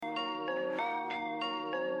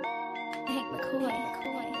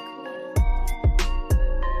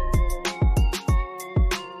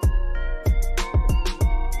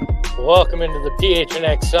Welcome into the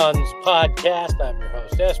PHNX Suns podcast. I'm your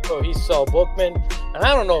host, Espo. He's Saul Bookman. And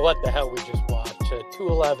I don't know what the hell we just watched.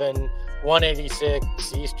 211,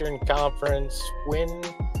 186, Eastern Conference win.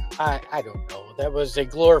 I don't know. That was a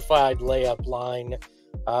glorified layup line.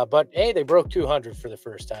 But, hey, they broke 200 for the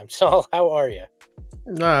first time. Saul, how are you?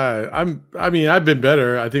 I've been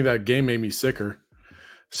better. I think that game made me sicker.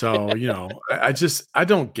 So, I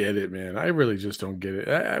don't get it, man. I really just don't get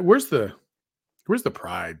it. Where's the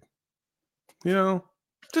pride?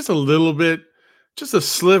 Just a little bit, just a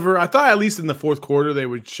sliver. I thought at least in the fourth quarter they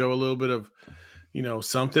would show a little bit of,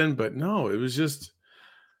 something, but no, it was just,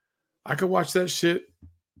 I could watch that shit,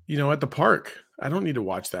 at the park. I don't need to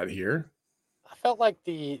watch that here. I felt like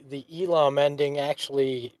the Elam ending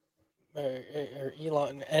actually, or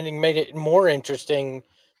Elam ending made it more interesting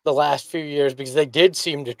the last few years because they did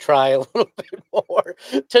seem to try a little bit more.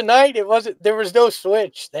 Tonight, there was no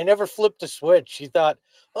switch. They never flipped a switch. You thought,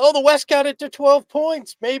 oh, the West got it to 12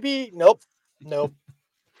 points. Maybe. Nope. Nope.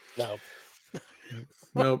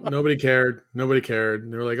 Nobody cared. They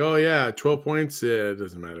were like, oh, yeah, 12 points. Yeah, it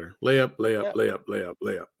doesn't matter. Layup.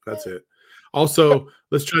 That's it. Also,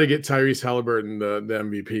 let's try to get Tyrese Halliburton the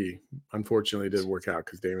MVP. Unfortunately, it didn't work out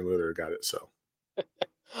because Damian Lillard got it. So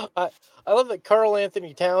I love that Karl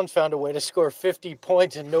Anthony Towns found a way to score 50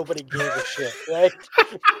 points and nobody gave a shit, right?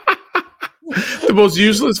 The most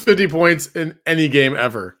useless 50 points in any game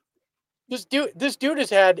ever. This dude has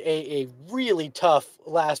had a really tough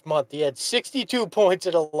last month. He had 62 points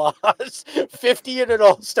in a loss, 50 in an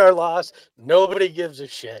all-star loss. Nobody gives a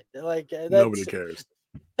shit. Nobody cares.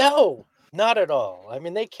 No, not at all. I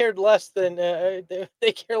mean, they cared less than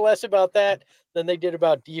they care less about that than they did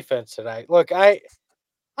about defense tonight. Look,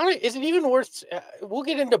 is it even worth? We'll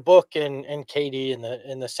get into Book and Katie in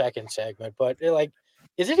the second segment, but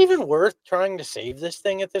is it even worth trying to save this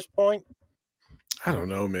thing at this point? I don't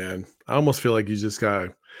know, man. I almost feel like you just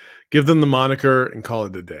gotta give them the moniker and call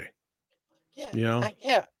it a day. Yeah.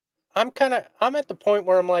 I'm at the point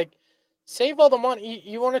where I'm like, save all the money.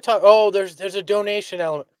 You want to talk? Oh, there's a donation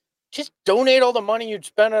element. Just donate all the money you'd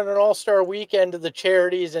spend on an all-star weekend to the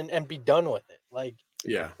charities and be done with it.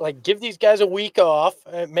 Give these guys a week off.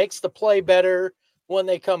 It makes the play better when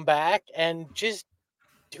they come back, and just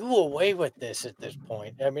do away with this at this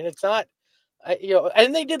point. I mean, it's not.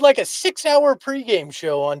 And they did like a 6-hour pregame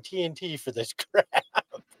show on TNT for this crap.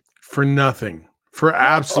 For nothing. For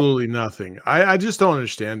absolutely nothing. I just don't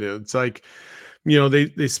understand it. It's like,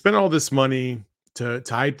 they spent all this money to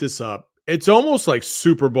hype this up. It's almost like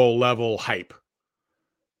Super Bowl level hype.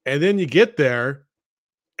 And then you get there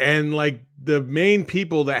and like the main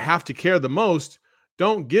people that have to care the most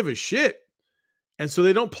don't give a shit. And so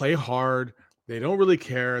they don't play hard. They don't really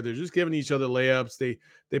care. They're just giving each other layups.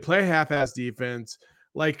 They play half-ass defense.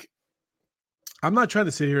 Like, I'm not trying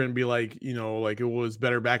to sit here and be like, like it was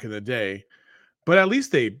better back in the day, but at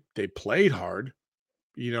least they played hard.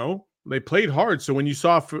 They played hard. So when you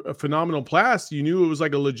saw a phenomenal pass, you knew it was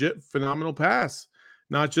like a legit phenomenal pass,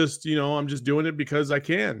 not just, I'm just doing it because I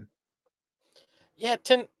can. Yeah,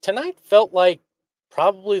 tonight felt like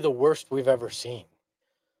probably the worst we've ever seen.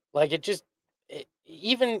 Like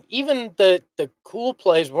even the cool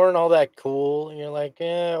plays weren't all that cool. And you're like,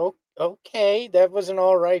 yeah, okay, that was an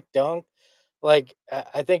all right dunk. Like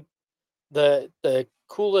I think the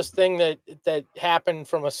coolest thing that happened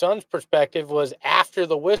from a Suns perspective was after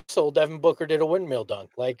the whistle, Devin Booker did a windmill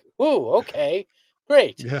dunk. Like, ooh, okay,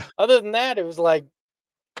 great. Yeah. Other than that, it was like,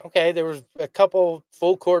 okay, there was a couple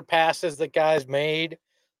full court passes that guys made.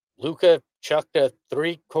 Luka chucked a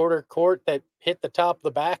 3/4 court that hit the top of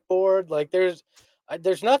the backboard. Like there's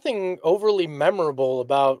nothing overly memorable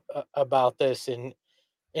about this in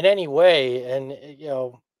any way. And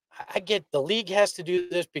I get the league has to do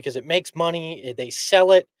this because it makes money. They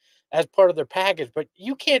sell it as part of their package, but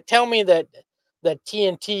you can't tell me that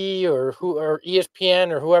TNT or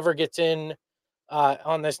ESPN or whoever gets in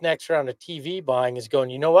on this next round of TV buying is going,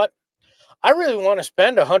 you know what? I really want to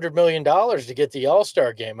spend $100 million to get the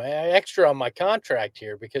All-Star game. I extra on my contract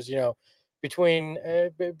here because, between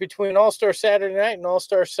All-Star Saturday night and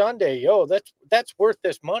All-Star Sunday, that's worth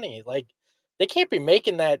this money. Like they can't be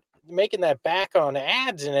making that back on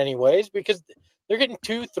ads in any ways because they're getting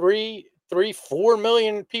 2, 3, 4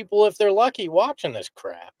 million people if they're lucky watching this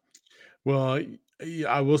crap. Well,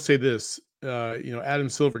 I will say this. Adam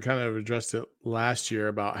Silver kind of addressed it last year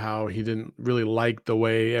about how he didn't really like the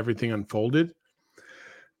way everything unfolded.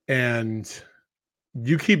 And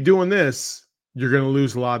you keep doing this, you're going to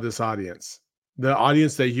lose a lot of this audience. The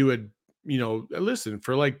audience that you had listen,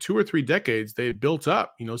 for like 2 or 3 decades, they built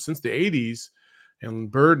up, since the 80s,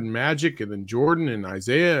 and Bird and Magic and then Jordan and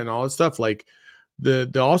Isaiah and all that stuff. Like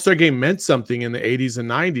the All-Star game meant something in the 80s and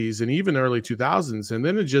 90s and even early 2000s, and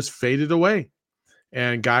then it just faded away.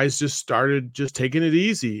 And guys just started just taking it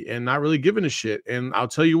easy and not really giving a shit. And I'll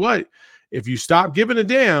tell you what, if you stop giving a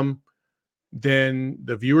damn, then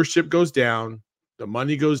the viewership goes down, the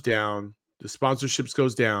money goes down, the sponsorships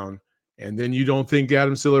goes down, and then you don't think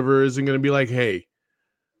Adam Silver isn't going to be like, hey,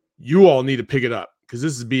 you all need to pick it up because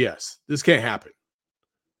this is BS. This can't happen.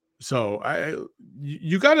 So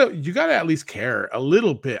you gotta at least care a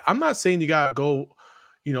little bit. I'm not saying you gotta go,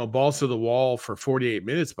 balls to the wall for 48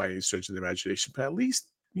 minutes by any stretch of the imagination, but at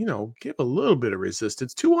least give a little bit of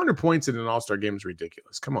resistance. 200 points in an All-Star game is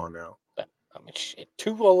ridiculous. Come on now. I mean, shit,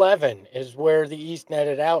 211 is where the East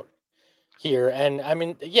netted out here. And I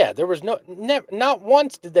mean, yeah, there was not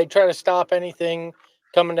once did they try to stop anything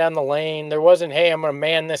coming down the lane. There wasn't, hey, I'm going to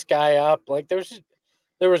man this guy up. Like there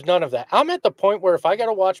was none of that. I'm at the point where if I got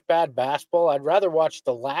to watch bad basketball, I'd rather watch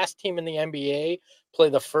the last team in the NBA play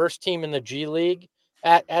the first team in the G League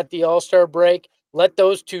at the All-Star break. Let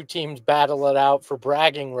those two teams battle it out for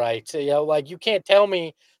bragging rights. Like you can't tell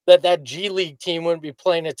me that G League team wouldn't be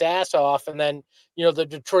playing its ass off, and then the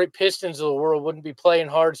Detroit Pistons of the world wouldn't be playing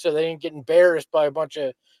hard, so they didn't get embarrassed by a bunch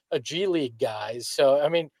of G League guys. So I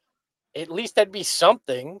mean, at least that'd be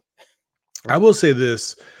something. I will say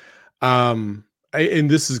this, and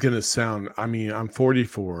this is gonna sound. I mean, I'm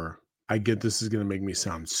 44. I get this is gonna make me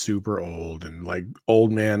sound super old and like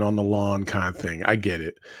old man on the lawn kind of thing. I get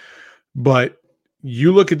it, but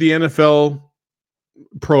you look at the NFL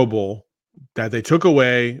Pro Bowl that they took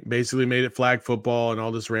away, basically made it flag football and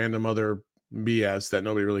all this random other BS that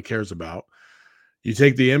nobody really cares about. You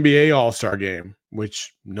take the NBA All-Star game,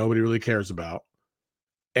 which nobody really cares about,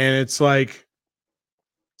 and it's like,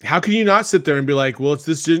 how can you not sit there and be like, well, it's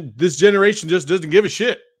this generation just doesn't give a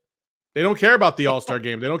shit. They don't care about the All-Star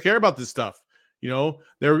game. They don't care about this stuff.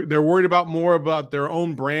 They're worried about more about their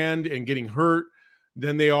own brand and getting hurt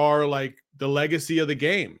than they are like the legacy of the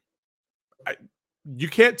game. You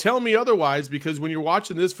can't tell me otherwise, because when you're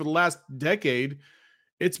watching this for the last decade,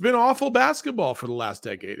 it's been awful basketball for the last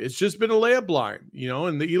decade. It's just been a layup line,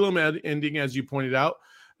 and the Elam ending, as you pointed out,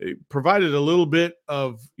 it provided a little bit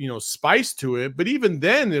of, spice to it. But even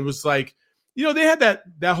then it was like, they had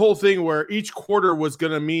that whole thing where each quarter was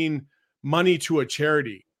going to mean money to a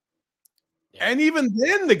charity. Yeah. And even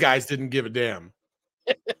then the guys didn't give a damn.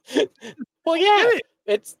 Well, yeah,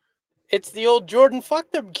 it's the old Jordan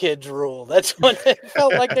fuck them kids rule. That's what it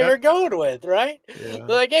felt like they were going with, right? Yeah.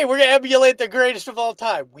 They're like, hey, we're going to emulate the greatest of all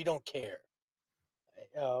time. We don't care.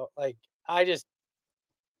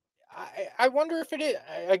 I wonder if it is.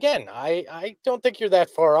 Again, I don't think you're that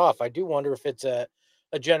far off. I do wonder if it's a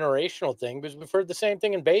generational thing, because we've heard the same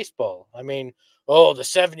thing in baseball. I mean, the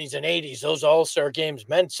 70s and 80s, those All-Star games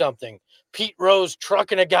meant something. Pete Rose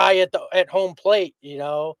trucking a guy at home plate,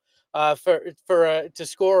 to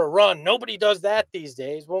score a run. Nobody does that these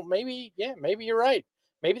days. Well, maybe you're right.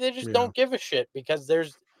 Maybe they just don't give a shit, because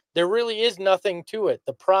there really is nothing to it.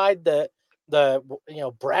 The pride, the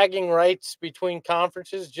bragging rights between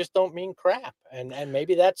conferences just don't mean crap, and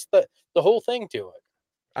maybe that's the whole thing to it.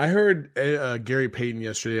 I heard Gary Payton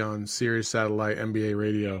yesterday on Sirius Satellite NBA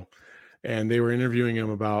Radio, and they were interviewing him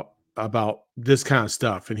about this kind of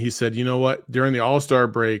stuff. And he said, you know what, during the All-Star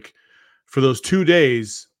break, for those 2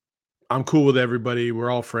 days, I'm cool with everybody. We're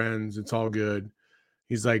all friends. It's all good.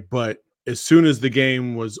 He's like, but as soon as the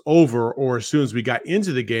game was over, or as soon as we got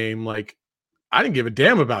into the game, like, I didn't give a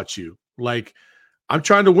damn about you. Like, I'm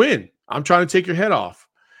trying to win. I'm trying to take your head off.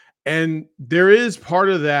 And there is part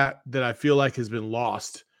of that I feel like has been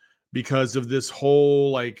lost because of this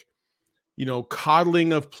whole, like,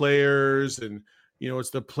 coddling of players, and,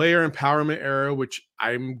 it's the player empowerment era, which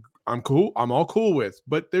I'm cool. I'm all cool with,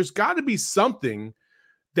 but there's got to be something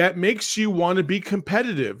that makes you want to be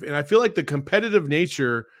competitive. And I feel like the competitive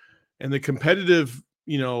nature and the competitive,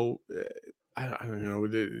 I don't know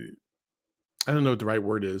what the right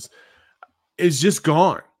word is just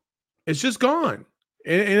gone. It's just gone.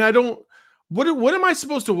 And I don't, what am I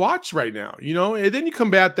supposed to watch right now? And then you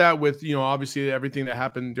combat that with, obviously everything that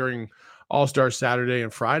happened during All-Star Saturday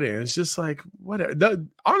and Friday. And it's just like, whatever.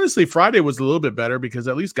 Honestly, Friday was a little bit better because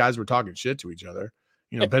at least guys were talking shit to each other.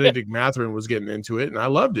 Benedict Mathurin was getting into it, and I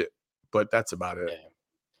loved it, but that's about it.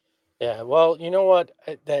 Yeah. Well, you know what?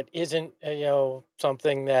 That isn't,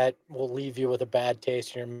 something that will leave you with a bad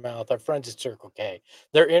taste in your mouth. Our friends at Circle K,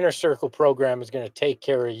 their Inner Circle program is going to take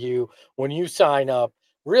care of you when you sign up.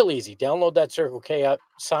 Real easy. Download that Circle K app,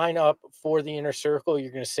 sign up for the Inner Circle.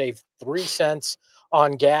 You're going to save 3 cents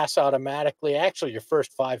on gas automatically. Actually, your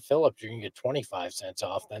first 5 fill-ups, you can get 25 cents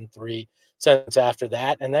off, then 3 cents after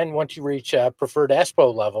that. And then once you reach preferred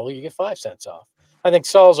Espo level, you get 5 cents off. I think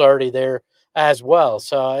Sol's already there as well.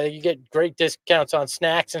 So you get great discounts on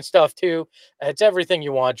snacks and stuff too. It's everything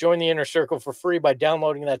you want. Join the inner circle for free by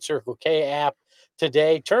downloading that Circle K app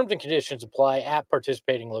today. Terms and conditions apply at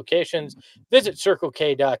participating locations. Visit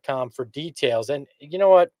circlek.com for details. And you know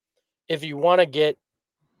what? If you want to get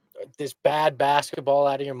this bad basketball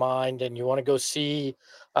out of your mind and you want to go see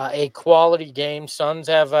a quality game, Suns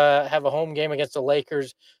have a home game against the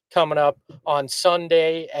Lakers coming up on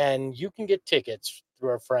Sunday, and you can get tickets through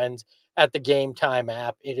our friends at the Game Time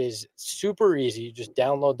app. It is super easy. You just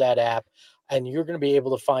download that app and you're going to be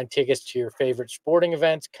able to find tickets to your favorite sporting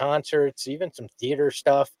events, concerts, even some theater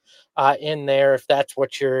stuff in there if that's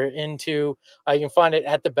what you're into. You can find it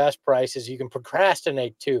at the best prices. You can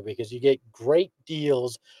procrastinate too because you get great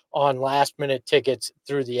deals on last minute tickets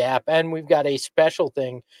through the app. And we've got a special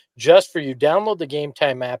thing just for you. Download the Game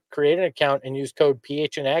Time app, create an account, and use code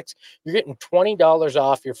PHNX. You're getting $20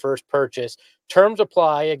 off your first purchase. Terms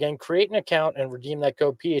apply. Again, create an account and redeem that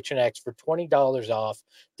code PHNX for $20 off.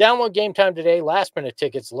 Download Game Time today. Last minute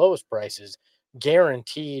tickets, lowest prices,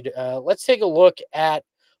 guaranteed. Let's take a look at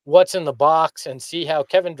what's in the box and see how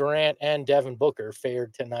Kevin Durant and Devin Booker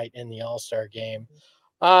fared tonight in the All-Star game.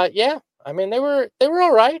 Yeah, I mean they were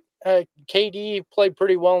all right. KD played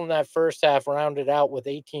pretty well in that first half, rounded out with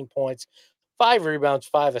 18 points, 5 rebounds,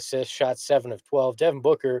 5 assists, shot 7 of 12. Devin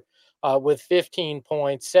Booker with 15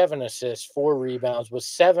 points, 7 assists, 4 rebounds, was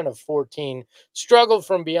 7 of 14. Struggled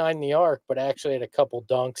from behind the arc, but actually had a couple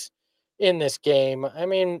dunks in this game. I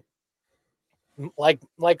mean, like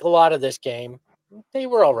a lot of this game, they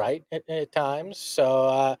were all right at times.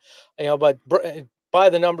 So but by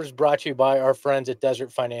the numbers brought to you by our friends at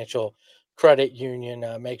Desert Financial Credit Union.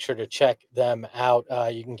 Make sure to check them out.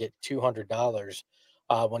 You can get $200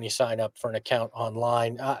 when you sign up for an account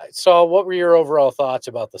online. So, what were your overall thoughts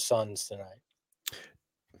about the Suns tonight?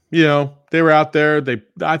 They were out there.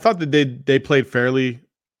 I thought that they played fairly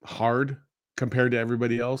hard compared to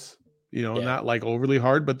everybody else. Yeah, Not like overly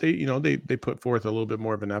hard, but they put forth a little bit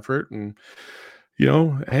more of an effort. And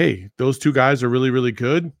hey, those two guys are really, really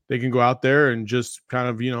good. They can go out there and just kind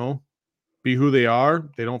of be who they are.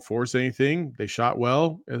 They don't force anything. They shot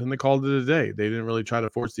well, and then they called it a day. They didn't really try to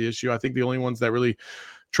force the issue. I think the only ones that really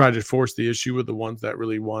tried to force the issue were the ones that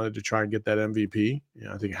really wanted to try and get that MVP.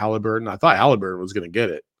 I think Halliburton. I thought Halliburton was going to get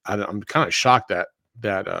it. I'm kind of shocked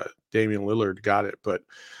that Damian Lillard got it, but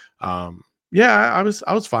yeah, I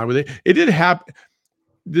was fine with it. It did happen.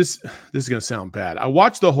 This is going to sound bad. I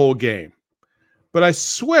watched the whole game, but I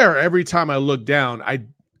swear every time I looked down,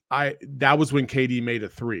 I that was when KD made a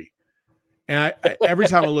three. And every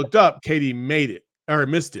time I looked up, Katie made it or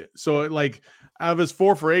missed it. So like out of his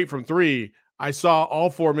 4 for 8 from three, I saw all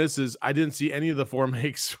 4 misses. I didn't see any of the 4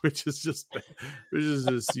 makes, which is just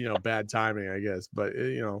bad timing, I guess. But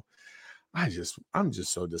I'm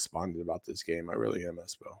just so despondent about this game. I really am,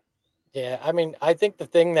 Espo. yeah. I mean, I think the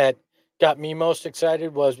thing that got me most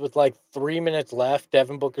excited was with like 3 minutes left,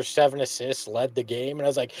 Devin Booker 7 assists led the game, and I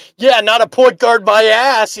was like, "Yeah, not a point guard my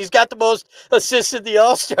ass. He's got the most assists in the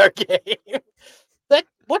All Star game." That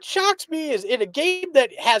what shocks me is in a game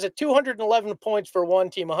that has a 211 points for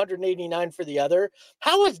one team, 189 for the other.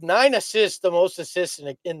 How is 9 assists the most assists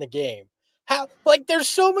in the game? How like there's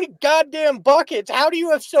so many goddamn buckets. How do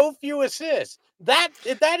you have so few assists? That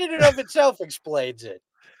in and of itself explains it.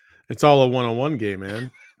 It's all a one-on-one game,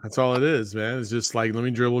 man. That's all it is, man. It's just like, let me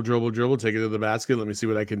dribble, dribble, dribble, take it to the basket. Let me see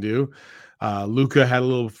what I can do. Luca had a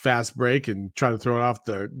little fast break and tried to throw it off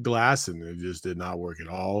the glass, and it just did not work at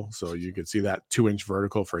all. So you could see that 2-inch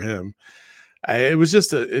vertical for him. It's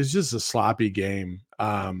just a sloppy game.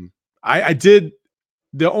 I did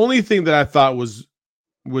the only thing that I thought was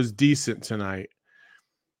decent tonight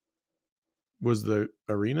was the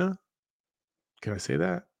arena. Can I say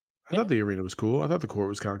that? I Yeah. thought the arena was cool. I thought the court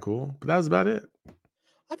was kind of cool, but that was about it.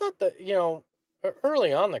 I thought that,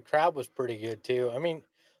 early on the crowd was pretty good too. I mean,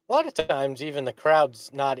 a lot of times even the crowd's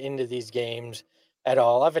not into these games at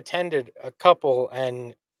all. I've attended a couple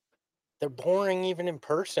and they're boring even in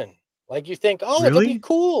person. Like you think, oh, it'll be Really?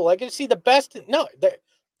 cool. I get to see the best. No,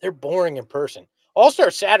 they're boring in person. All Star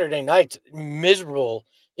Saturday night's miserable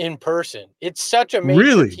in person. It's such a made for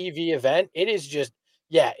Really? TV event. It is just,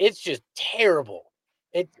 yeah, it's just terrible.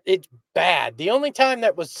 It's bad. The only time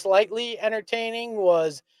that was slightly entertaining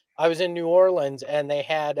was I was in New Orleans and they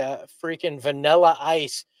had a freaking Vanilla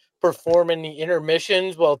Ice performing the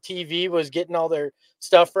intermissions while TV was getting all their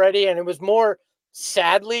stuff ready, and it was more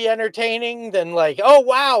sadly entertaining than like, oh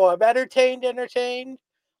wow, I'm entertained.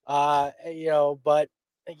 But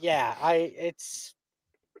yeah, it's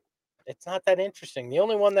not that interesting. The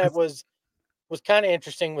only one that was kind of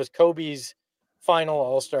interesting was Kobe's final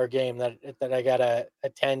All-Star game that I gotta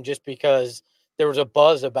attend just because there was a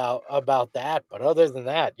buzz about that. But other than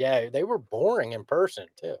that, yeah, they were boring in person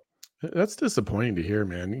too. That's disappointing to hear,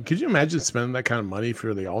 man. Could you imagine spending that kind of money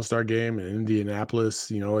for the All-Star game in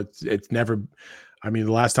Indianapolis? It's never I mean,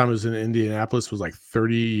 the last time it was in Indianapolis was like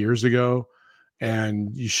 30 years ago. Yeah.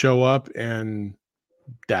 And you show up and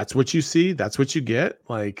that's what you see, that's what you get.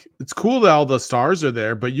 Like, it's cool that all the stars are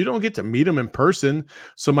there, but you don't get to meet them in person.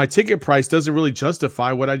 So my ticket price doesn't really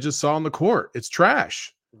justify what I just saw on the court. It's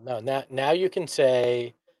trash. No, now you can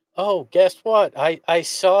say, "Oh, guess what? I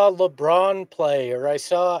saw LeBron play," or I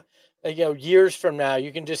saw, years from now,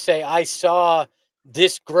 you can just say, "I saw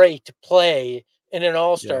this great play in an Yeah.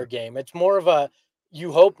 All-Star game." It's more of a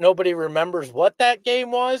you hope nobody remembers what that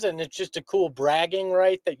game was, and it's just a cool bragging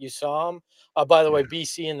right that you saw him. By the Yeah. way,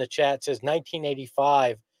 BC in the chat says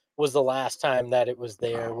 1985 was the last time that it was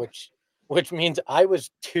there, Oh, which means I was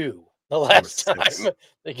 2 the I was last time 6. I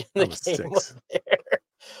the was game was 6. there.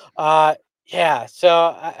 Yeah,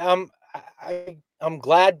 so I'm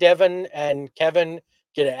glad Devin and Kevin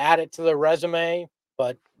get to add it to the resume,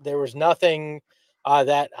 but there was nothing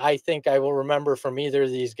that I think I will remember from either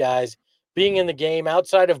of these guys being in the game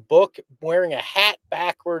outside of Book wearing a hat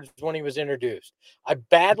backwards when he was introduced. I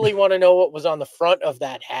badly want to know what was on the front of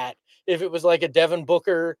that hat. If it was like a Devin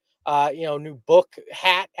Booker, new Book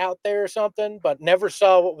hat out there or something, but never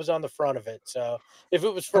saw what was on the front of it. So if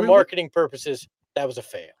it was I for mean, marketing purposes, that was a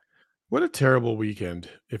fail. what a terrible weekend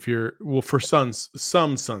if you're well for some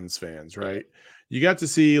Suns fans, Yeah. right? You got to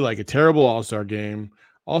see like a terrible All-Star game.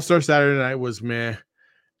 All-Star Saturday night was meh.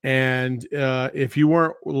 And if you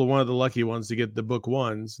weren't one of the lucky ones to get the book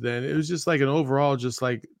ones, then it was just like an overall, just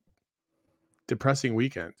like depressing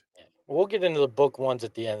weekend. Yeah. We'll get into the book ones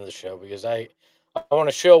at the end of the show because I want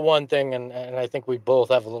to show one thing, and I think we both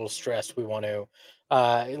have a little stress we want to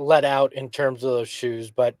let out in terms of those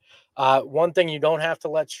shoes. But one thing you don't have to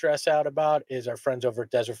let stress out about is our friends over at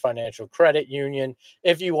Desert Financial Credit Union.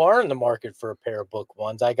 If you are in the market for a pair of book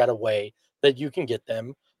ones, I got a way that you can get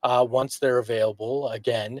them once they're available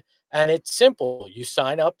again. And it's simple. You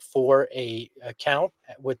sign up for a account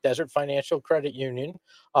with Desert Financial Credit Union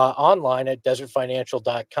online at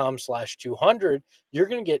desertfinancial.com/200. You're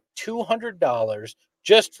going to get $200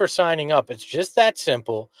 just for signing up. It's just that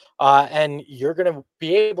simple. And you're going to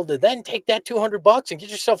be able to then take that $200 and get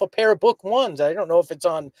yourself a pair of book ones. I don't know if it's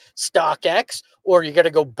on StockX or you got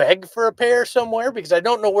to go beg for a pair somewhere because I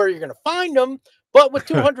don't know where you're going to find them. But with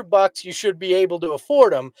 $200, you should be able to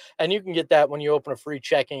afford them. And you can get that when you open a free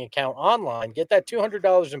checking account online. Get that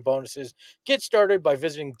 $200 in bonuses. Get started by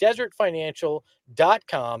visiting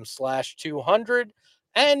desertfinancial.com/200.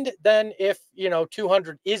 And then if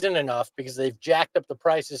 200 isn't enough because they've jacked up the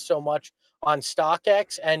prices so much on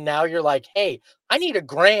StockX, and now you're like, hey, I need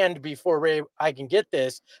 $1,000 before I can get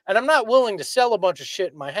this, and I'm not willing to sell a bunch of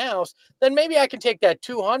shit in my house, then maybe I can take that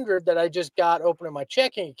 200 that I just got opening my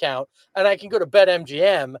checking account, and I can go to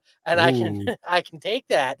BetMGM, and I can Ooh, I can take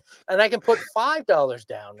that, and I can put $5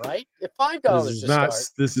 down, right? If $5 to start.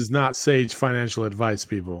 this is not sage financial advice,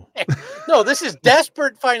 people. No, this is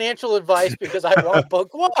desperate financial advice because I want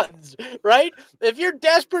book ones, right? If you're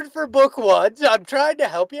desperate for book ones, I'm trying to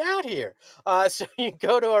help you out here. So you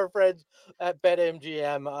go to our friends at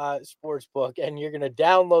BetMGM Sportsbook and you're going to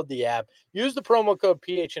download the app. Use the promo code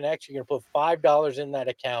PHNX. You're going to put $5 in that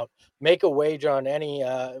account, make a wager on any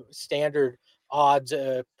standard odds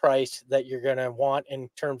price that you're going to want in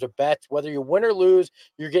terms of bets. Whether you win or lose,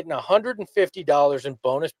 you're getting $150 in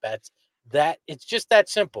bonus bets that it's just that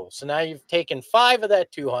simple. So now you've taken 5 of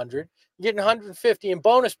that 200, you're getting 150 in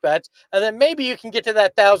bonus bets, and then maybe you can get to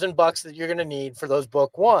that $1,000 that you're going to need for those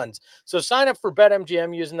book ones. So sign up for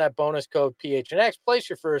BetMGM using that bonus code PHNX.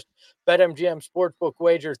 Place your first BetMGM Sportsbook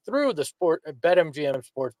wager through the BetMGM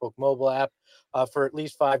Sportsbook mobile app for at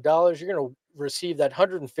least $5. You're going to receive that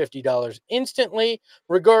 $150 instantly,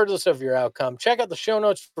 regardless of your outcome. Check out the show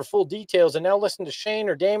notes for full details, and now listen to Shane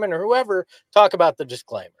or Damon or whoever talk about the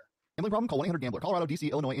disclaimer. Gambling problem? Call 1-800-GAMBLER. Colorado, D.C.,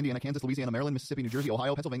 Illinois, Indiana, Kansas, Louisiana, Maryland, Mississippi, New Jersey,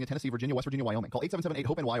 Ohio, Pennsylvania, Tennessee, Virginia, West Virginia, Wyoming. Call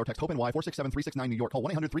 877-8-HOPE-NY or text HOPE-NY 467-369 New York. Call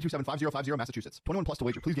 1-800-327-5050 Massachusetts. 21 plus to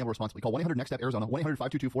wager. Please gamble responsibly. Call 1-800-NEXT-STEP Arizona.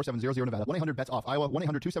 1-800-522-4700 Nevada. 1-800-BETS-OFF Iowa.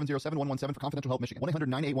 1-800-270-7117 for confidential help Michigan.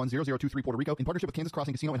 1-800-981-0023 Puerto Rico in partnership with Kansas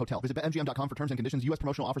Crossing Casino and Hotel. Visit BetMGM.com for terms and conditions. U.S.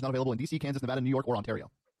 promotional offers not available in D.C., Kansas, Nevada, New York, or Ontario.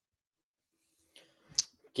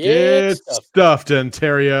 Get Get stuff. stuffed,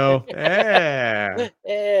 Ontario. Yeah.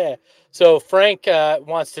 Yeah. So Frank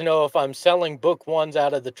wants to know if I'm selling book ones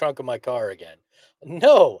out of the trunk of my car again.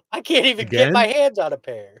 No, I can't even get my Again? hands on a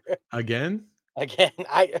pair. Again? Again,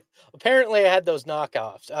 I apparently I had those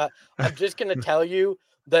knockoffs. I'm just gonna tell you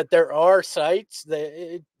that there are sites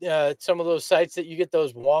that some of those sites that you get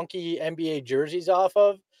those wonky NBA jerseys off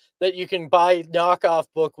of that you can buy knockoff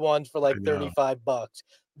book ones for I like know. $35. I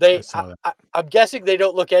They, saw that. I'm guessing they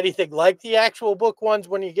don't look anything like the actual book ones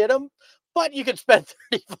when you get them, but you can spend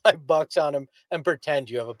 $35 on them and pretend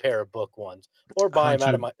you have a pair of book ones, or buy them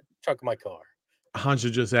out of Hancho my trunk of my car.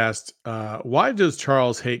 Hancho just asked, why does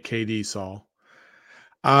Charles hate KD, Saul?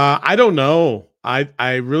 I don't know.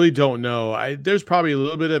 I really don't know. There's probably a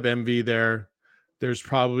little bit of envy there. There's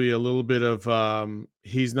probably a little bit of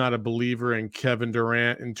he's not a believer in Kevin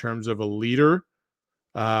Durant in terms of a leader.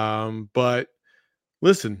 But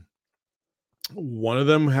listen, one of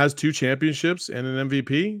them has 2 championships and an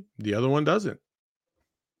MVP. The other one doesn't.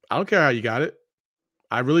 I don't care how you got it.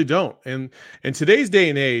 I really don't. And in today's day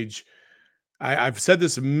and age, I've said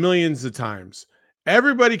this millions of times.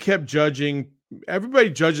 Everybody kept judging. Everybody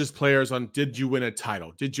judges players on, did you win a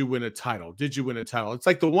title? Did you win a title? Did you win a title? It's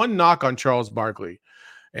like the one knock on Charles Barkley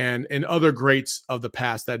and other greats of the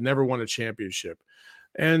past that never won a championship.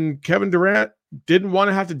 And Kevin Durant didn't want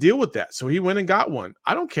to have to deal with that. So he went and got one.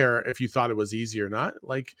 I don't care if you thought it was easy or not.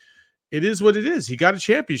 Like, it is what it is. He got a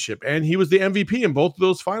championship and he was the MVP in both of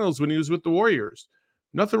those finals when he was with the Warriors.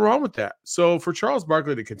 Nothing wrong with that. So for Charles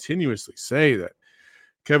Barkley to continuously say that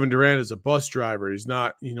Kevin Durant is a bus driver, he's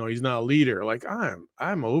not, he's not a leader. Like,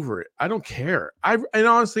 I'm over it. I don't care. And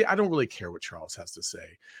honestly, I don't really care what Charles has to say.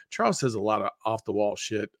 Charles says a lot of off the wall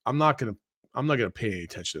shit. I'm not gonna pay any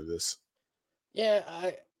attention to this. Yeah,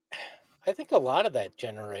 I think a lot of that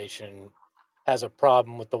generation has a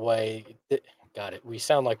problem with the way that, got it. We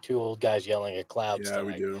sound like two old guys yelling at clouds Yeah,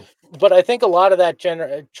 we tonight. do. But I think a lot of that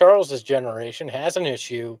Charles's generation has an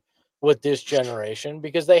issue with this generation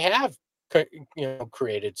because they have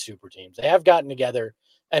created super teams. They have gotten together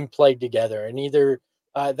and played together, and either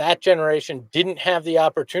that generation didn't have the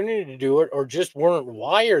opportunity to do it or just weren't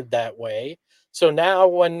wired that way. So now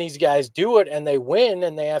when these guys do it and they win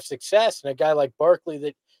and they have success, and a guy like Barkley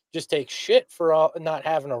that just takes shit for not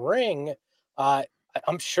having a ring, uh,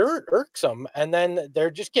 I'm sure it irks them. And then they're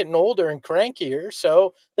just getting older and crankier,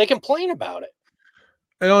 so they complain about it.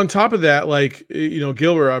 And on top of that, like,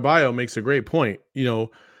 Gilbert Arbayo makes a great point.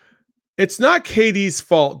 It's not KD's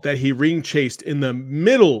fault that he ring chased in the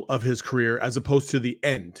middle of his career as opposed to the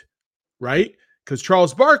end, right? Because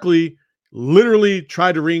Charles Barkley literally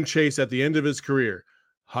tried to ring chase at the end of his career.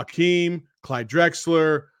 Hakeem, Clyde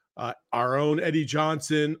Drexler, our own Eddie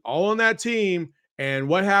Johnson, all on that team. And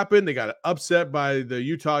what happened? They got upset by the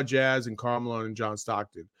Utah Jazz and Karl Malone and John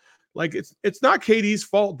Stockton. Like, it's not KD's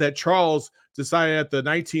fault that Charles decided at the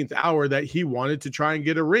 19th hour that he wanted to try and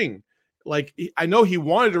get a ring. Like, I know he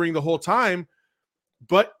wanted a ring the whole time,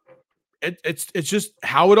 but it's just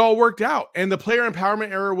how it all worked out. And the player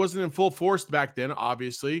empowerment era wasn't in full force back then,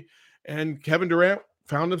 obviously. And Kevin Durant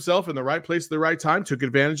found himself in the right place at the right time, took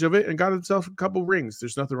advantage of it, and got himself a couple rings.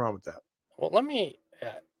 There's nothing wrong with that. Well, let me,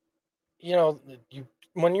 you know, you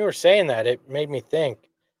when you were saying that, it made me think.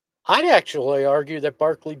 I'd actually argue that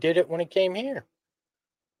Barkley did it when he came here.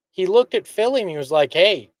 He looked at Philly and he was like,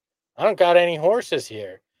 "Hey, I don't got any horses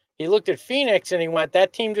here." He looked at Phoenix and he went,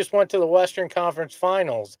 "That team just went to the Western Conference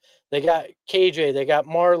Finals. They got KJ, they got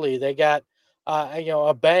Marley, they got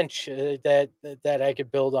a bench that I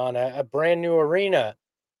could build on a brand new arena.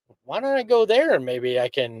 Why don't I go there and maybe I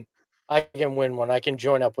can win one. I can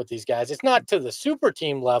join up with these guys." It's not to the super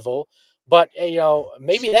team level, but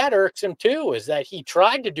maybe that irks him too. Is that he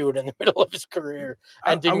tried to do it in the middle of his career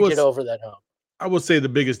I, and I didn't get was over that hump. I will say the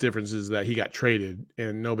biggest difference is that he got traded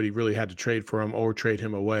and nobody really had to trade for him or trade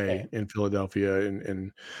him Yeah. away in Philadelphia.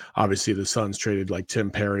 And obviously the Suns traded like Tim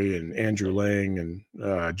Perry and Andrew Lang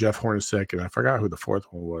and Jeff Hornacek. And I forgot who the fourth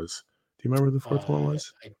one was. Do you remember who the fourth one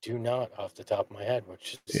was? I do not off the top of my head,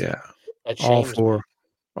 which is Yeah. that All shames for me.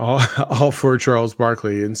 all, all for Charles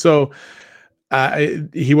Barkley. And so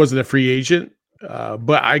he wasn't a free agent,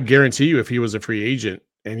 but I guarantee you if he was a free agent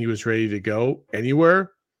and he was ready to go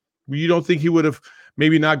anywhere, you don't think he would have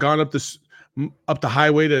maybe not gone up the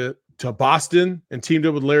highway to Boston and teamed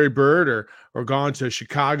up with Larry Bird or gone to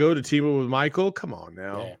Chicago to team up with Michael? Come on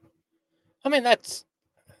now. Yeah, I mean that's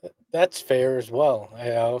fair as well.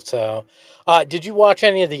 So did you watch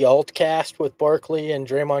any of the alt cast with Barkley and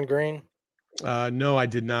Draymond Green? No, I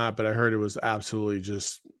did not, but I heard it was absolutely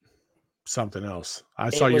just something else. I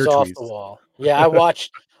saw It was your off the tweets. wall. Yeah, I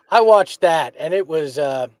watched that, and it was.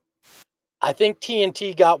 I think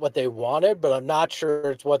TNT got what they wanted, but I'm not sure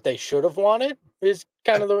it's what they should have wanted. Is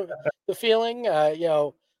kind of the feeling.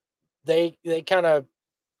 They kind of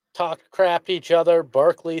talked crap to each other.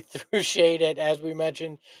 Barkley threw shade at, as we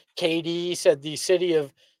mentioned, KD, said the city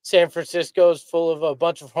of San Francisco is full of a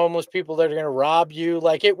bunch of homeless people that are going to rob you.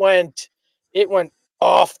 Like it went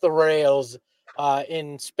off the rails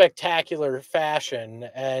in spectacular fashion.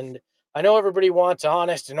 And I know everybody wants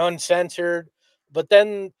honest and uncensored, but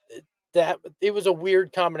then that it was a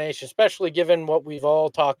weird combination, especially given what we've all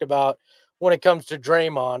talked about when it comes to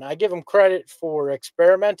Draymond. I give him credit for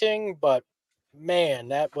experimenting, but man,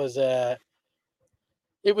 that was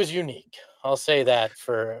it was unique. I'll say that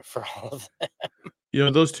for all of that. You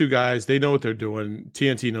know, those two guys, they know what they're doing.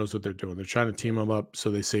 TNT knows what they're doing. They're trying to team them up so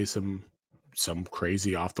they say some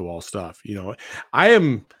crazy off the wall stuff. You know, I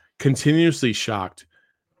am continuously shocked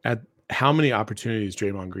at how many opportunities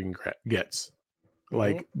Draymond Green gets.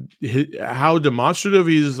 Like how demonstrative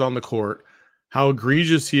he is on the court, how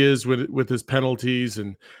egregious he is with his penalties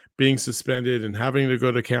and being suspended and having to go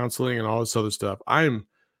to counseling and all this other stuff. I am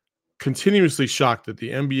continuously shocked that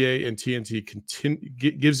the NBA and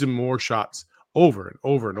TNT gives him more shots over and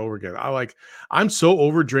over and over again. I'm so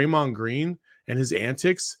over Draymond Green and his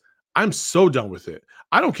antics. I'm so done with it.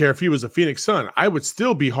 I don't care if he was a Phoenix Sun. I would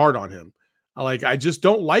still be hard on him. I just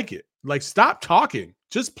don't like it. Like, stop talking.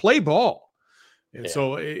 Just play ball. And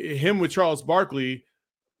so him with Charles Barkley,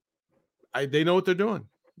 they know what they're doing.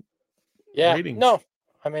 Yeah. Ratings. No,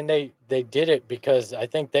 I mean, they did it because I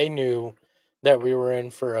think they knew that we were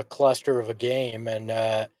in for a cluster of a game, and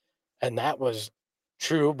that was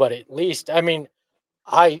true. But at least, I mean,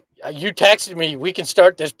 you texted me, we can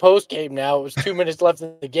start this post game now. It was 2 minutes left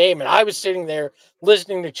in the game, and I was sitting there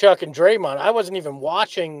listening to Chuck and Draymond. I wasn't even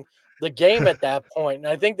watching the game at that point, and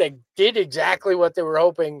I think they did exactly what they were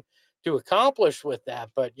hoping to accomplish with that.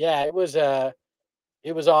 But yeah, it was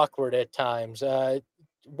awkward at times.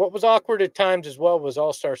 What was awkward at times as well was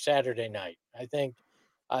All-Star Saturday night. I think,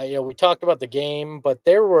 we talked about the game, but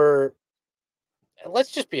there were. Let's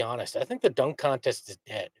just be honest. I think the dunk contest is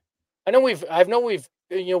dead. I know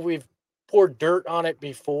we've poured dirt on it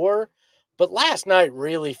before, but last night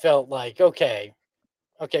really felt like okay,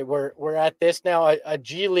 we're at this now. A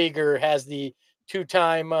G leaguer has the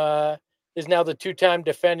two-time is now the two-time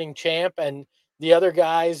defending champ, and the other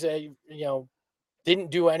guys,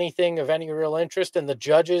 didn't do anything of any real interest, and the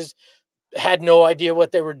judges had no idea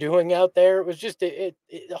what they were doing out there. It was just a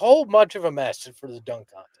whole bunch of a mess for the dunk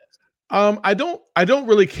contest. I don't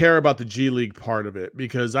really care about the G League part of it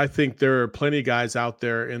because I think there are plenty of guys out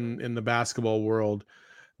there in the basketball world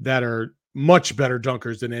that are much better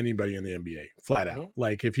dunkers than anybody in the NBA, flat out.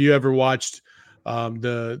 Like, if you ever watched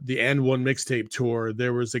the And One mixtape tour,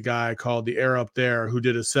 there was a guy called the Air Up There who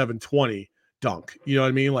did a 720 dunk. You know what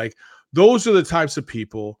I mean? Like, those are the types of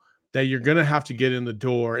people that you're going to have to get in the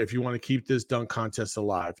door if you want to keep this dunk contest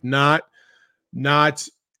alive. Not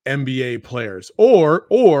NBA players,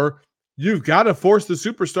 or you've got to force the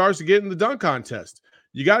superstars to get in the dunk contest.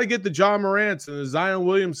 You got to get the John Morants and the Zion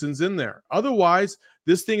Williamsons in there. Otherwise,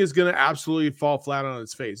 this thing is going to absolutely fall flat on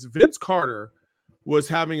its face. Vince Carter was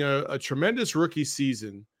having a tremendous rookie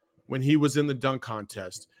season when he was in the dunk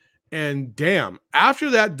contest. And damn, after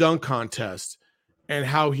that dunk contest and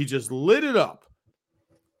how he just lit it up,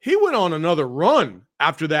 he went on another run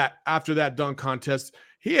after that dunk contest.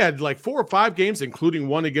 He had like 4 or 5 games, including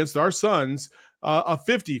one against our Suns, of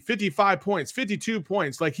 50, 55 points, 52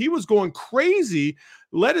 points. Like, he was going crazy,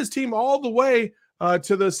 led his team all the way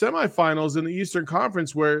to the semifinals in the Eastern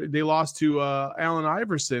Conference where they lost to Allen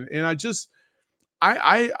Iverson. And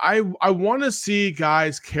I want to see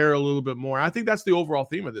guys care a little bit more. I think that's the overall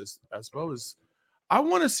theme of this, I suppose. I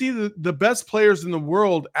want to see the best players in the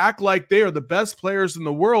world act like they are the best players in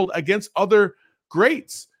the world against other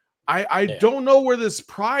greats. I don't know where this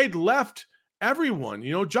pride left everyone.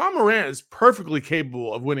 You know, John Morant is perfectly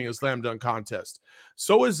capable of winning a slam dunk contest.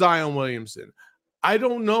 So is Zion Williamson. I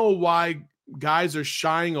don't know why guys are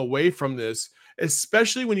shying away from this,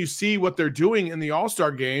 especially when you see what they're doing in the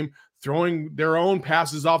All-Star game, throwing their own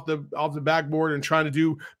passes off the backboard and trying to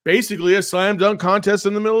do basically a slam dunk contest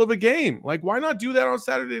in the middle of a game. Like, why not do that on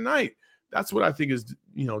Saturday night? That's what I think is,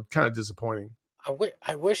 kind of disappointing.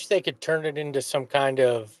 I wish they could turn it into some kind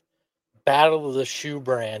of battle of the shoe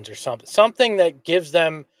brands or something that gives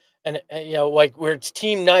them like where it's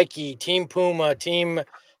Team Nike, Team Puma, Team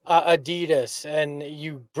Adidas, and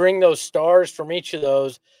you bring those stars from each of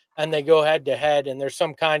those and they go head to head, and there's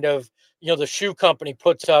some kind of, the shoe company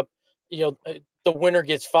puts up, the winner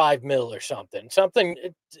gets $5 million or something,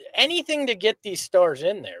 anything to get these stars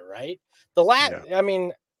in there, right? I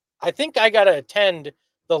mean, I think I got to attend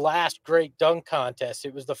the last great dunk contest.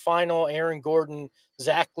 It was the final Aaron Gordon,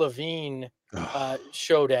 Zach LaVine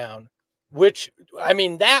showdown. which, I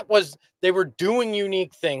mean, they were doing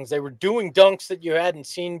unique things. They were doing dunks that you hadn't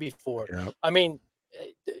seen before. Yep. I mean,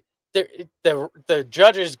 the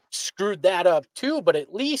judges screwed that up too, but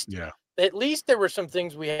at least there were some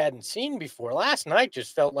things we hadn't seen before. Last night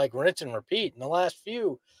just felt like rinse and repeat, and the last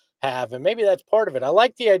few have, and maybe that's part of it. I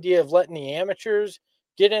like the idea of letting the amateurs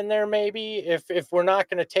get in there. Maybe if we're not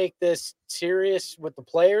going to take this serious with the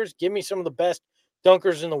players, give me some of the best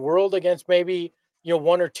dunkers in the world against maybe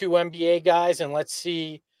one or two NBA guys, and let's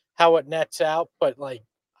see how it nets out. But like,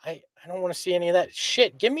 I don't want to see any of that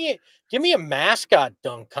shit. Give me a mascot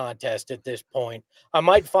dunk contest at this point. I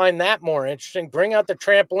might find that more interesting. Bring out the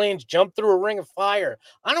trampolines, jump through a ring of fire.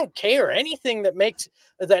 I don't care. Anything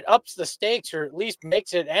that ups the stakes or at least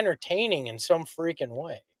makes it entertaining in some freaking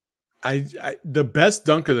way. The best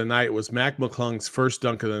dunk of the night was Mac McClung's first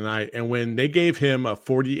dunk of the night. And when they gave him a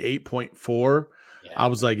 48.4, I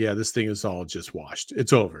was like, yeah, this thing is all just washed.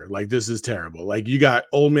 It's over. Like, this is terrible. Like, you got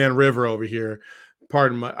Old Man River over here.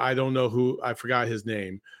 Pardon my, I don't know who, I forgot his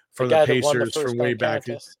name, from the Pacers from way back.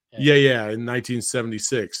 Yeah, in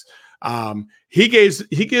 1976. He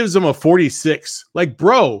gives them a 46. Like,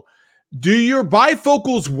 bro, do your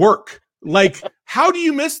bifocals work? Like, how do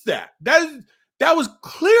you miss that? That was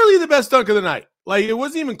clearly the best dunk of the night. Like, it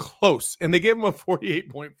wasn't even close. And they gave him a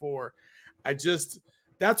 48.4.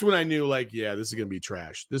 That's when I knew, like, yeah, this is going to be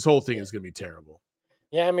trash. This whole thing is going to be terrible.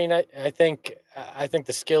 Yeah, I mean, I think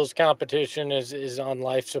the skills competition is on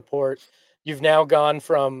life support. You've now gone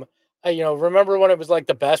from, remember when it was like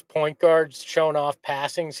the best point guards showing off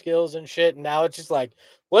passing skills and shit, and now it's just like,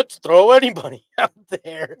 let's throw anybody out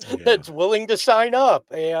there that's willing to sign up.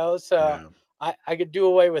 So I could do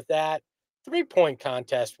away with that. 3-point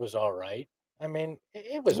contest was all right. I mean,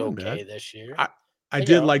 it was okay this year. I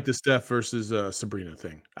did like the Steph versus Sabrina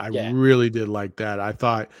thing. I really did like that. I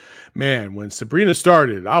thought, man, when Sabrina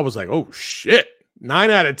started, I was like, oh shit, 9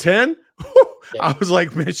 out of 10. I was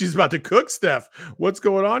like, man, she's about to cook Steph. What's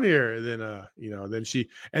going on here? And then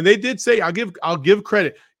then they did say, I'll give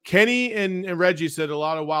credit. Kenny and Reggie said a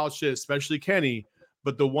lot of wild shit, especially Kenny.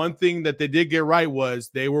 But the one thing that they did get right was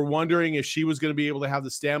they were wondering if she was going to be able to have the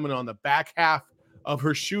stamina on the back half of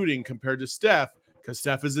her shooting compared to Steph, because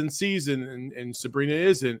Steph is in season and Sabrina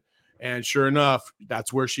isn't. And sure enough,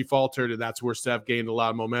 that's where she faltered, and that's where Steph gained a lot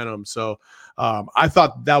of momentum. So I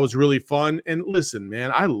thought that was really fun. And listen,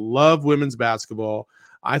 man, I love women's basketball.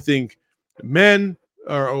 I think men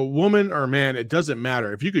or a woman or a man, it doesn't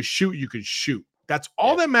matter. If you could shoot, you could shoot. That's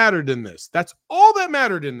all that mattered in this. That's all that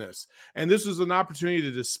mattered in this. And this was an opportunity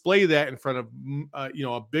to display that in front of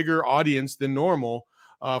a bigger audience than normal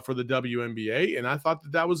for the WNBA. And I thought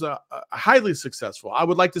that was a highly successful. I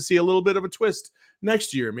would like to see a little bit of a twist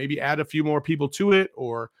next year, maybe add a few more people to it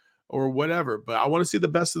or whatever. But I want to see the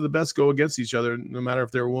best of the best go against each other, no matter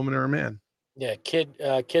if they're a woman or a man. Yeah,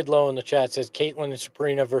 Kid Low in the chat says Caitlin and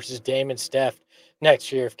Sabrina versus Dame and Steph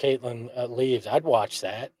next year if Caitlin leaves. I'd watch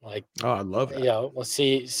that. Like, oh, I love that. We'll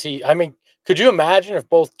see. I mean, could you imagine if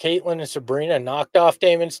both Caitlin and Sabrina knocked off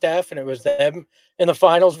Dame and Steph, and it was them in the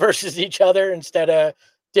finals versus each other instead of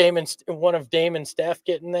one of Dame and Steph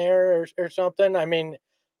getting there or something? I mean,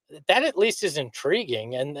 that at least is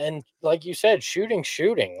intriguing. And like you said, shooting.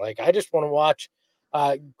 Like, I just want to watch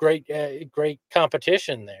great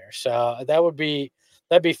competition there. So that'd be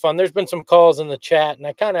fun. There's been some calls in the chat, and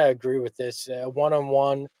I kind of agree with this: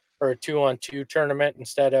 1-on-1 or a 2-on-2 tournament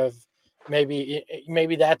instead of maybe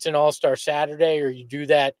that's an All-Star Saturday, or you do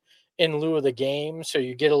that in lieu of the game, so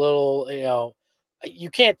you get a little.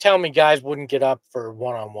 You can't tell me guys wouldn't get up for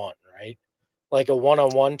 1-on-1, right? Like a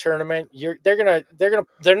 1-on-1 tournament,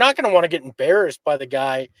 they're not gonna want to get embarrassed by the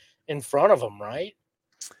guy in front of them, right?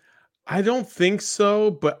 I don't think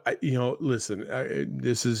so, but listen,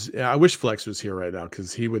 I wish Flex was here right now,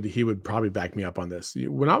 because he would probably back me up on this.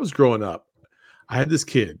 When I was growing up, I had this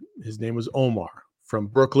kid. His name was Omar from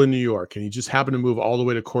Brooklyn, New York, and he just happened to move all the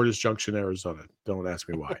way to Cordes Junction, Arizona. Don't ask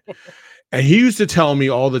me why. And he used to tell me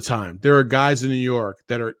all the time, there are guys in New York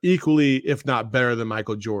that are equally, if not better than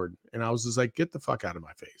Michael Jordan. And I was just like, get the fuck out of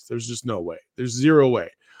my face. There's just no way. There's zero way.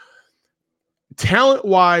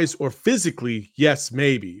 Talent-wise or physically, yes,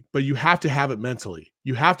 maybe, but you have to have it mentally.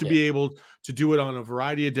 You have to be able to do it on a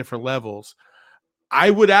variety of different levels.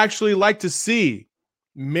 I would actually like to see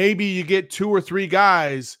maybe you get 2 or 3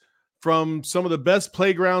 guys from some of the best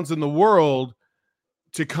playgrounds in the world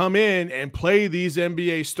to come in and play these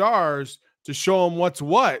NBA stars to show them what's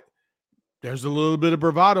what. There's a little bit of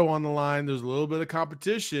bravado on the line. There's a little bit of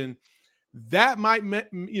competition. That might,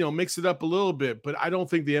 mix it up a little bit, but I don't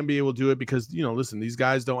think the NBA will do it because, listen, these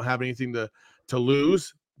guys don't have anything to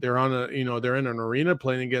lose. They're on they're in an arena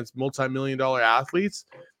playing against multi-million-dollar athletes.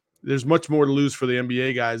 there's much more to lose for the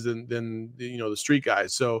NBA guys than the street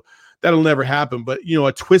guys. So that'll never happen. But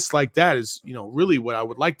a twist like that is really what I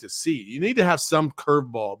would like to see. You need to have some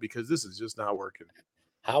curveball because this is just not working.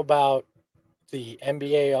 How about the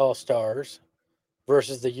NBA All-Stars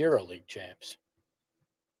versus the EuroLeague champs?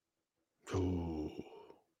 Ooh.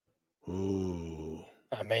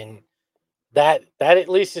 I mean, that at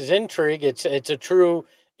least is intrigue. It's a true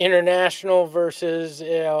international versus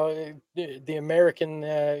the American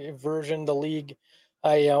version, the league.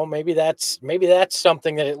 Maybe that's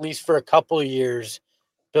something that at least for a couple of years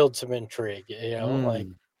build some intrigue. Like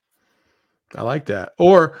I like that.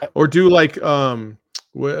 Or do like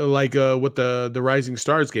what the Rising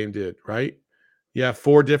Stars game did, right? You have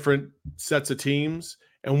 4 different sets of teams,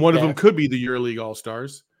 and one of them could be the EuroLeague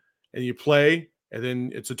All-Stars, and you play, and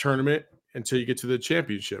then it's a tournament until you get to the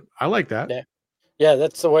championship. I like that. Yeah,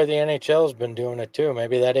 that's the way the NHL has been doing it too.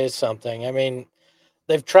 Maybe that is something. I mean,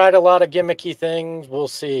 they've tried a lot of gimmicky things. We'll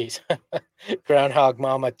see. Groundhog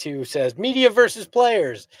Mama 2 says media versus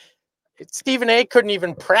players. Stephen A couldn't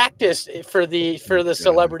even practice for the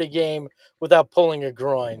celebrity game without pulling a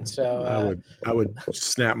groin. So I would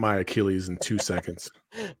snap my Achilles in 2 seconds.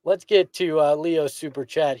 Let's get to Leo's super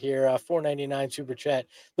chat here. $4.99 super chat.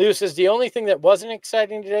 Leo says the only thing that wasn't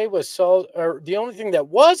exciting today was Saul's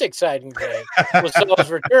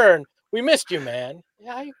return. We missed you, man.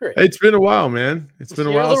 Yeah, I agree. It's been a while, man. It's been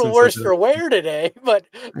a while. You're a little worse for wear today, but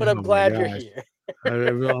I'm glad you're here.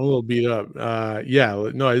 I'm a little beat up.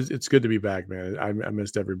 It's good to be back, man. I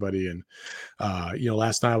missed everybody, and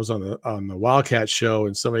last night I was on the Wildcat show,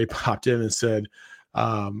 and somebody popped in and said,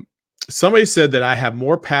 somebody said that I have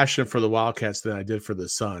more passion for the Wildcats than I did for the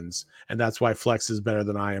Suns, and that's why Flex is better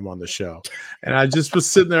than I am on the show. And I just was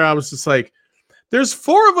sitting there, I was just like, there's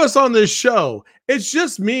 4 of us on this show. It's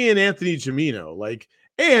just me and Anthony Gimino.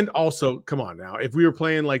 And also, come on now, if we were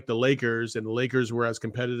playing like the Lakers and the Lakers were as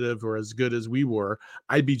competitive or as good as we were,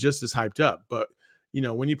 I'd be just as hyped up. But,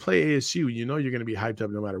 when you play ASU, you're going to be hyped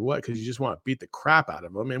up no matter what, because you just want to beat the crap out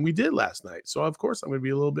of them. And we did last night. So, of course, I'm going to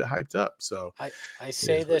be a little bit hyped up. So I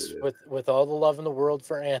say this with all the love in the world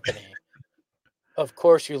for Anthony. Of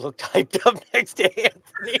course, you looked hyped up next to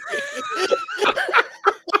Anthony.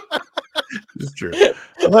 It's true.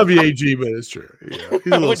 I love you, AG, but it's true.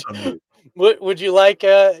 He's a little something. Would you like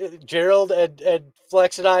Gerald and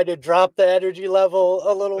Flex and I to drop the energy level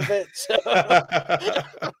a little bit? So,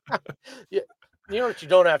 you know what you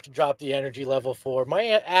don't have to drop the energy level for?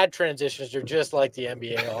 My ad transitions are just like the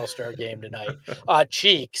NBA All-Star game tonight.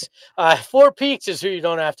 Cheeks. 4 Peaks is who you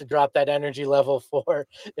don't have to drop that energy level for.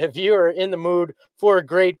 If you are in the mood for a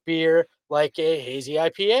great beer like a hazy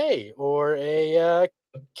IPA or a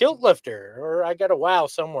Kilt Lifter, or I got a Wow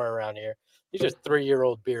somewhere around here. These are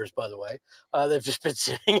 3-year-old beers, by the way. They've just been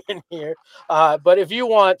sitting in here. But if you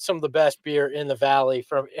want some of the best beer in the Valley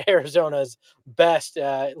from Arizona's best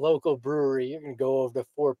local brewery, you can go over to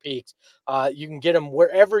 4 Peaks. You can get them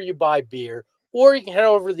wherever you buy beer, or you can head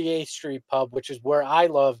over to the 8th Street Pub, which is where I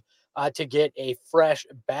love to get a fresh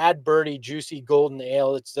Bad Birdie Juicy Golden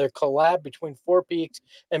Ale. It's the collab between 4 Peaks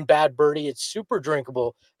and Bad Birdie. It's super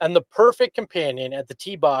drinkable and the perfect companion at the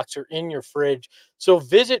tee box or in your fridge. So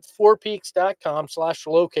visit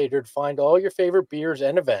 4peaks.com/locator to find all your favorite beers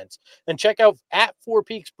and events. And check out at 4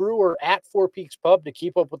 Peaks Brew or at 4 Peaks Pub to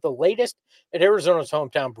keep up with the latest at Arizona's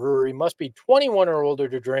hometown brewery. Must be 21 or older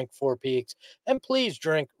to drink 4 Peaks. And please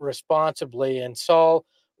drink responsibly. And Saul,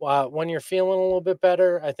 when you're feeling a little bit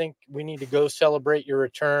better, I think we need to go celebrate your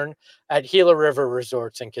return at Gila River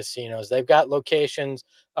Resorts and Casinos. They've got locations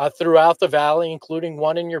throughout the Valley, including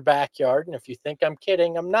one in your backyard. And if you think I'm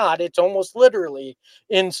kidding, I'm not. It's almost literally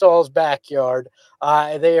in Saul's backyard.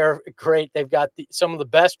 They are great. They've got some of the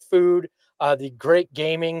best food, the great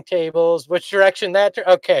gaming tables. Which direction?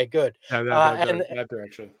 Okay, good. That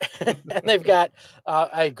direction. And they've got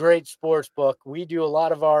a great sports book. We do a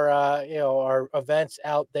lot of our events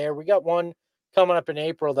out there. We got one coming up in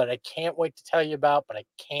April that I can't wait to tell you about, but I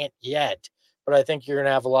can't yet. But I think you're going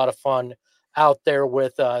to have a lot of fun out there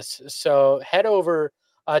with us. So head over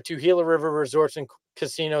to Gila River Resorts and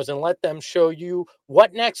Casinos and let them show you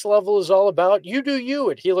what next level is all about. You do you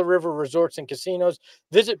at Gila River Resorts and Casinos.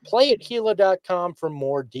 Visit playatgila.com for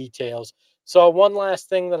more details. So one last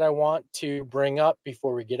thing that I want to bring up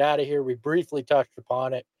before we get out of here, we briefly touched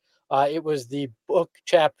upon it. It was the book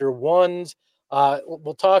chapter 1s.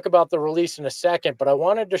 We'll talk about the release in a second, but I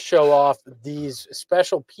wanted to show off these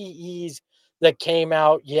special PEs that came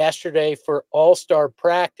out yesterday for All-Star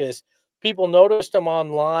practice. People noticed them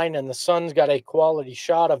online, and the Suns got a quality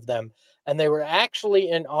shot of them. And they were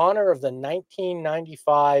actually in honor of the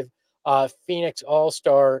 1995 Phoenix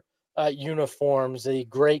All-Star uniforms, the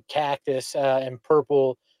great cactus and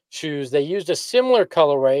purple shoes. They used a similar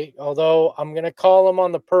colorway, although I'm going to call them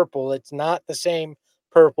on the purple. It's not the same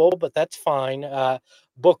purple, but that's fine.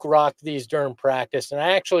 Book rocked these during practice, and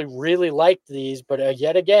I actually really liked these, but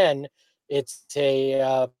yet again, it's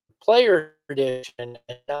a player edition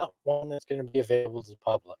and not one that's going to be available to the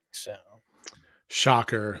public. So,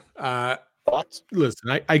 shocker. thoughts?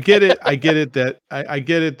 Listen, I get it. I get it that I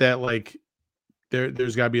get it that like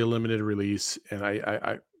there's got to be a limited release, and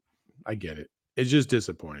I get it. It's just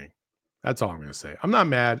disappointing. That's all I'm going to say. I'm not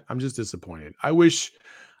mad. I'm just disappointed. I wish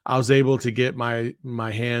I was able to get my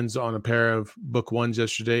hands on a pair of book ones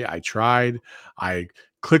yesterday. I tried. I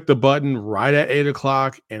clicked the button right at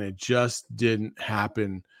 8:00, and it just didn't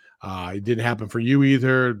happen. It didn't happen for you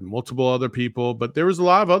either. Multiple other people, but there was a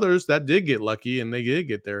lot of others that did get lucky, and they did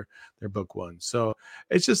get their book ones. So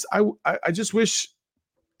it's just I just wish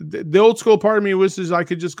the old school part of me wishes I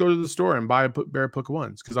could just go to the store and buy a pair of book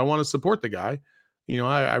ones because I want to support the guy. You know,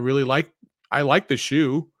 I really like the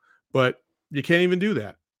shoe, but you can't even do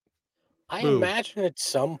that. I Boo. imagine at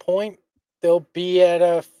some point they'll be at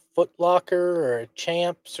a Foot Locker or a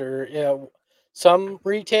Champs or some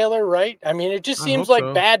retailer, right? I mean, it just I seems hope like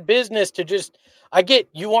so. bad business to just. I get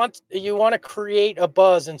you want to create a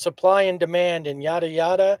buzz and supply and demand and yada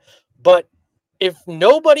yada, but if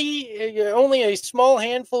nobody, only a small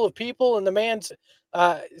handful of people in the man's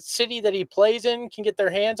city that he plays in can get their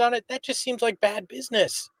hands on it, that just seems like bad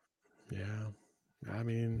business. Yeah. I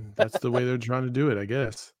mean, that's the way they're trying to do it, I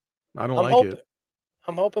guess. I don't I'm like hoping it.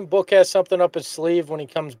 I'm hoping Book has something up his sleeve when he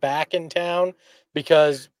comes back in town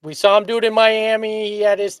because we saw him do it in Miami. He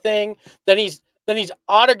had his thing. Then he's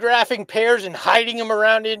autographing pairs and hiding them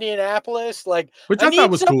around Indianapolis. Like, Which I I thought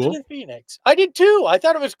need was something cool. in Phoenix. I did too. I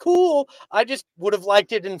thought it was cool. I just would have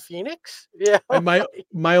liked it in Phoenix. Yeah. And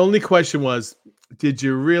my only question was, did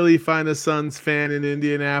you really find a Suns fan in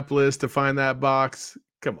Indianapolis to find that box?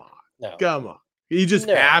 Come on. No. Come on. He just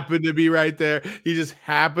No. happened to be right there. He just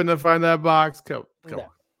happened to find that box. Come No. on.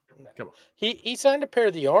 No. Come on. He signed a pair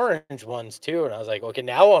of the orange ones too, and I was like, okay,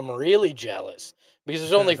 now I'm really jealous because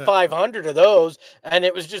there's only 500 of those, and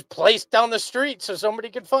it was just placed down the street so somebody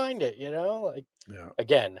could find it. Like Yeah.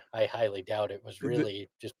 again, I highly doubt it was The- really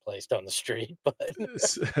just placed on the street, but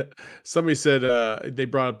Somebody said they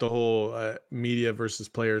brought up the whole media versus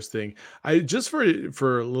players thing. I just for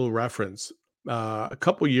a little reference, a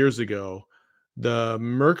couple years ago, the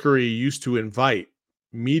Mercury used to invite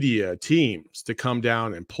media teams to come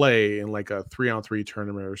down and play in like a 3-on-3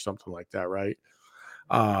 tournament or something like that, right?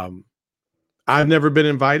 I've never been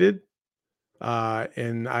invited.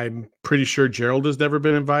 And I'm pretty sure Gerald has never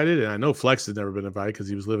been invited, and I know Flex has never been invited because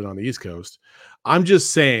he was living on the East Coast. I'm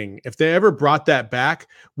just saying, if they ever brought that back,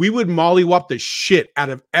 we would mollywop the shit out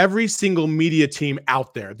of every single media team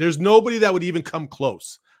out there. There's nobody that would even come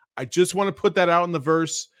close. I just want to put that out in the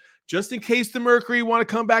verse, just in case the Mercury want to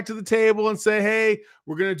come back to the table and say, hey,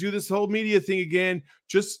 we're going to do this whole media thing again.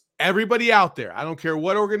 Just everybody out there. I don't care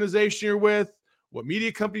what organization you're with, what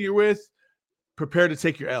media company you're with, prepare to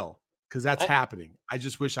take your L. Because that's happening. I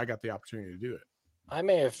just wish I got the opportunity to do it. I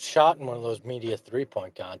may have shot in one of those media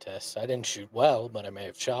 3-point contests. I didn't shoot well, but I may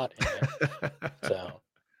have shot in it. So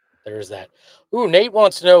there's that. Ooh, Nate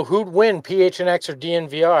wants to know who'd win, PHNX or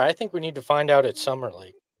DNVR. I think we need to find out at Summer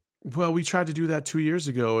League. Well, we tried to do that 2 years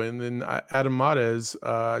ago, and then Adam Mares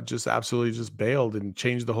just absolutely just bailed and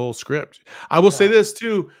changed the whole script. I will say this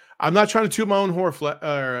too. I'm not trying to toot my own horn,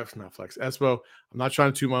 not Flex, Espo. I'm not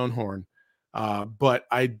trying to toot my own horn. But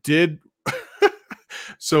I did.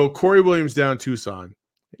 So Corey Williams down Tucson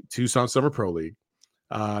Summer Pro League.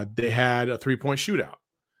 They had a 3-point shootout,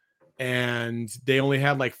 and they only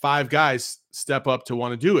had like 5 guys step up to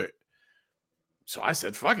want to do it. So I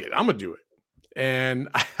said, fuck it, I'm going to do it. And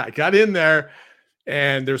I got in there,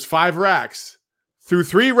 and there's 5 racks. Through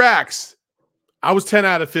 3 racks, I was 10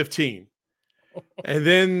 out of 15. And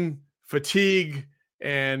then fatigue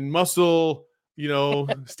and muscle,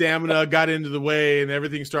 stamina got into the way, and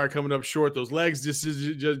everything started coming up short. Those legs just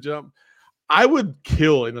jump. I would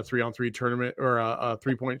kill in a 3-on-3 tournament or a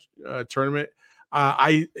 3-point tournament.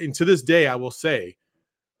 And to this day, I will say,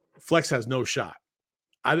 Flex has no shot.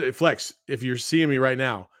 Flex, if you're seeing me right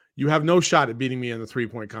now, you have no shot at beating me in the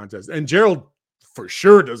 3-point contest. And Gerald for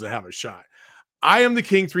sure doesn't have a shot. I am the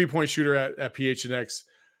king 3-point shooter at PHNX.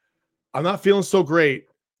 I'm not feeling so great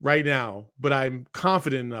right now, but I'm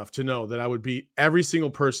confident enough to know that I would beat every single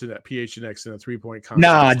person at PHNX in a 3-point contest.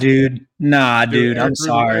 Nah, dude. I'm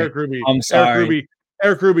sorry.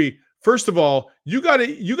 Eric Ruby. First of all, you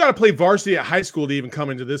gotta play varsity at high school to even come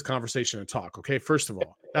into this conversation and talk. Okay, first of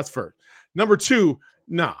all, that's first. Number 2,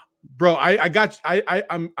 nah, bro.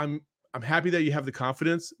 I'm I'm happy that you have the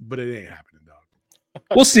confidence, but it ain't happening, dog.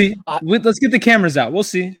 We'll see. Let's get the cameras out. We'll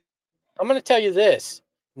see. I'm going to tell you this.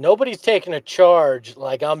 Nobody's taking a charge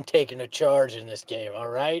like I'm taking a charge in this game, all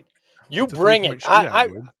right? You It's a bring 3-point it. shootout,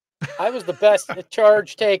 dude. I was the best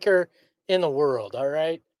charge taker in the world, all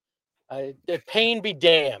right? Pain be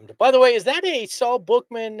damned. By the way, is that a Saul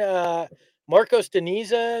Bookman, Marcos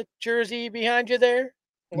Deniza jersey behind you there?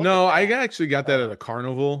 No, I actually got that at a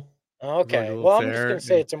carnival. Okay. Well, I'm just going to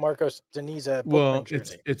say it's a Marcos Deniza Bookman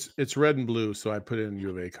jersey. It's red and blue, so I put in U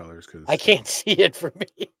of A colors because I can't see it for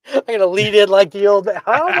me. I got to lead in like the old.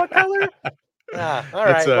 What color? All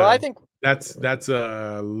right. Well, I think that's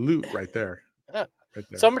a loot right there. Right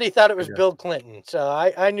there. Somebody thought it was Bill Clinton, so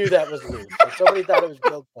I knew that was loot. Somebody thought it was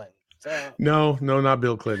Bill Clinton. So. No, not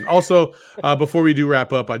Bill Clinton. Also, before we do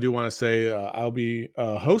wrap up, I do want to say I'll be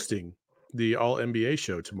hosting the All NBA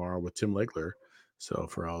show tomorrow with Tim Legler. So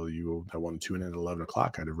for all of you that want to tune in at 11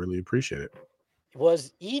 o'clock, I'd really appreciate it.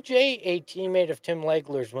 Was EJ a teammate of Tim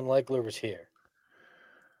Legler's when Legler was here?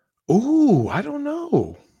 Ooh, I don't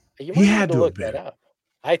know. He had to look that up.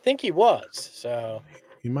 I think he was. So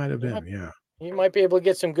he might have been, yeah. You might be able to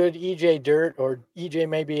get some good EJ dirt, or EJ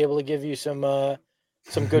may be able to give you some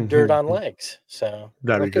good dirt on legs. So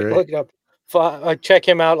that'd be great. Look it up. Check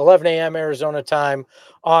him out, 11 a.m. Arizona time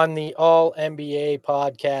on the All NBA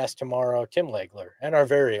podcast tomorrow. Tim Legler and our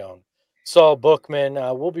very own Saul Bookman.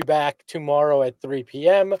 We'll be back tomorrow at 3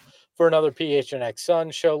 p.m. for another PHNX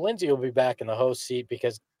Suns show. Lindsay will be back in the host seat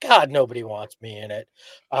because God, nobody wants me in it.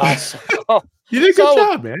 You did a good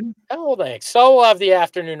job, man. Oh, thanks. So we'll have the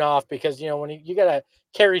afternoon off because, when you got to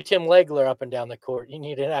carry Tim Legler up and down the court, you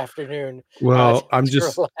need an afternoon. Well, I'm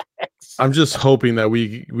just hoping that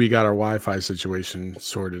we got our Wi-Fi situation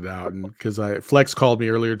sorted out. And because Flex called me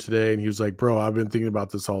earlier today and he was like, bro, I've been thinking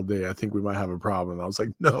about this all day. I think we might have a problem. And I was like,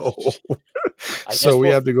 no. So we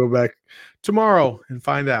have to go back tomorrow and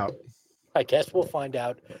find out. I guess we'll find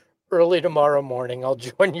out early tomorrow morning. I'll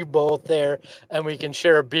join you both there and we can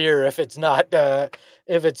share a beer if it's not done.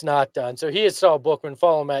 So he is Saul Bookman.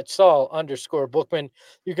 Follow him at Saul_Bookman.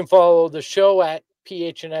 You can follow the show at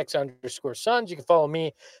PHNX_Suns. You can follow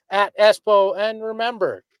me at Espo. And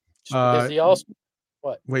remember, just because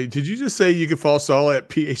what? Wait, did you just say you can follow Saul at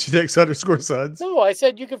PHNX_Suns? No, I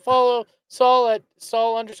said you can follow Saul at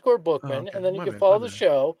Saul_Bookman, and then you can follow the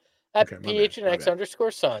show at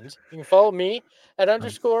PHNX_Suns. You can follow me at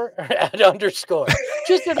underscore.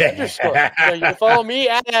 Just an underscore. So you can follow me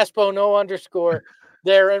at Espo, no underscore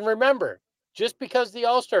there. And remember, just because the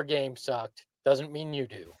All-Star game sucked doesn't mean you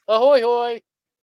do. Ahoy, hoy.